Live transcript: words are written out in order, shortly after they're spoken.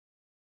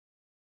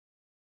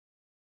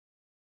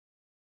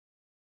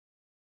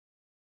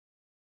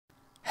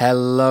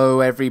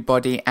Hello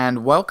everybody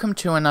and welcome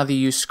to another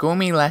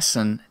uSchoolme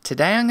lesson.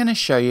 Today I'm going to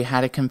show you how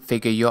to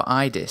configure your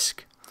iDisk.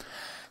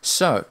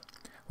 So,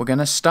 we're going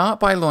to start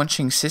by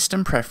launching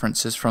System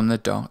Preferences from the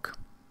dock.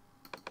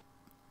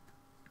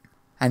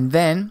 And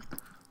then,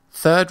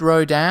 third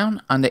row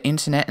down under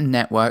Internet and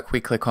Network, we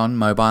click on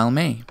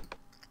MobileMe.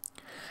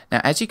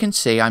 Now as you can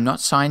see, I'm not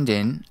signed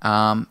in,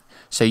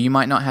 so you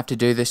might not have to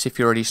do this if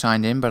you're already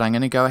signed in, but I'm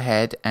going to go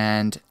ahead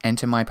and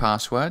enter my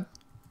password.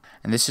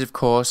 And this, of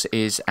course,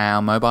 is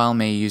our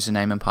MobileMe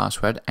username and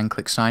password, and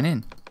click Sign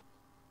In.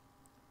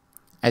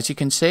 As you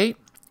can see,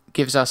 it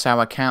gives us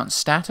our account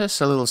status,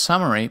 a little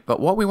summary,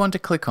 but what we want to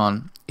click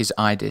on is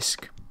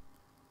iDisk.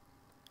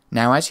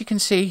 Now, as you can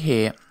see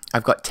here,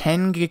 I've got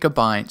 10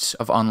 gigabytes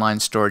of online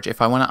storage. If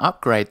I want to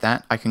upgrade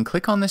that, I can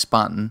click on this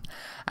button,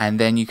 and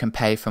then you can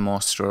pay for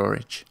more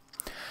storage.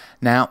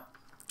 Now,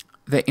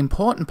 the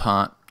important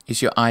part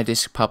is your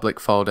iDisk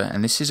public folder,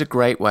 and this is a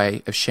great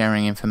way of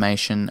sharing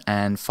information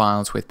and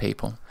files with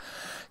people.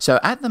 So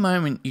at the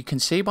moment you can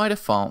see by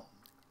default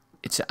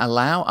it's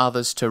allow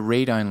others to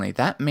read only.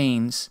 That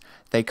means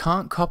they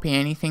can't copy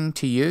anything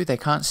to you, they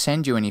can't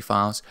send you any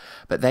files,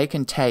 but they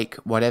can take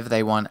whatever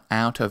they want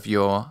out of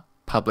your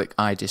public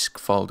iDisk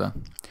folder.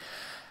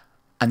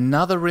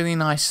 Another really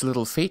nice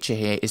little feature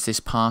here is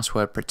this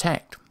password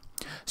protect.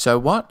 So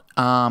what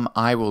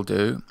I will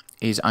do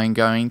is I'm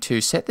going to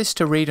set this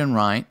to read and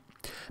write,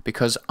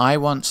 because I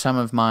want some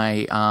of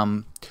my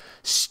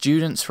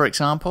students, for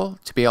example,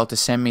 to be able to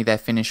send me their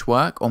finished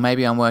work, or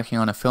maybe I'm working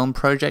on a film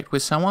project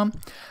with someone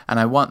and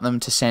I want them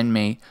to send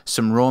me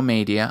some raw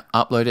media,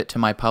 upload it to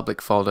my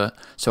public folder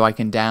so I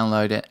can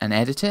download it and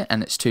edit it,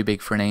 and it's too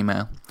big for an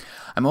email.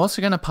 I'm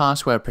also going to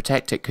password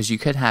protect it because you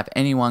could have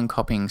anyone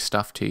copying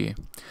stuff to you.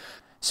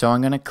 So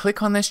I'm going to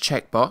click on this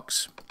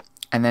checkbox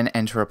and then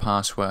enter a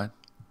password.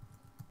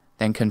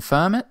 Then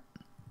confirm it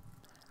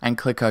and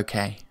click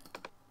OK.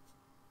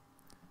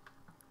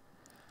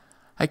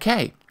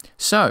 Okay,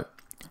 so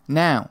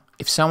now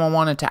if someone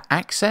wanted to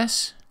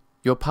access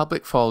your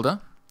public folder,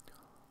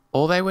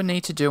 all they would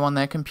need to do on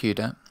their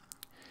computer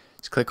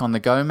is click on the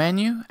Go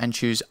menu and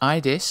choose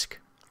iDisk,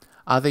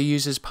 Other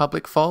Users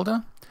Public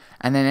Folder,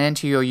 and then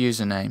enter your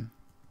username.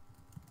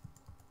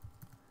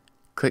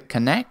 Click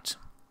Connect,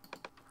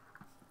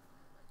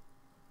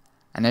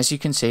 and as you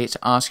can see it's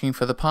asking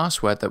for the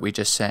password that we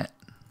just set.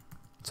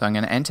 So I'm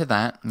going to enter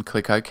that and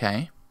click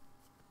OK.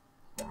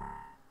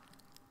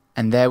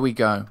 And there we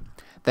go.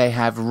 They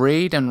have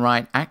read and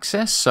write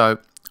access, so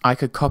I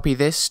could copy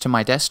this to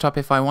my desktop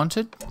if I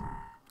wanted.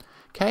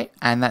 Okay,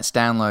 and that's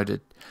downloaded.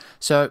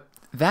 So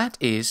that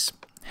is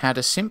how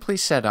to simply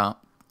set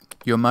up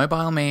your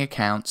MobileMe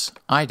account's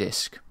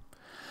iDisk.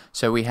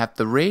 So we have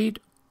the read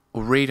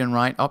or read and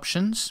write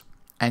options,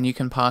 and you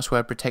can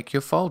password protect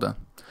your folder.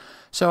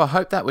 So I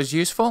hope that was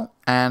useful,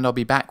 and I'll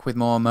be back with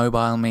more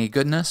MobileMe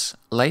goodness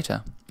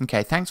later.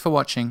 Okay, thanks for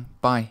watching.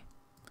 Bye.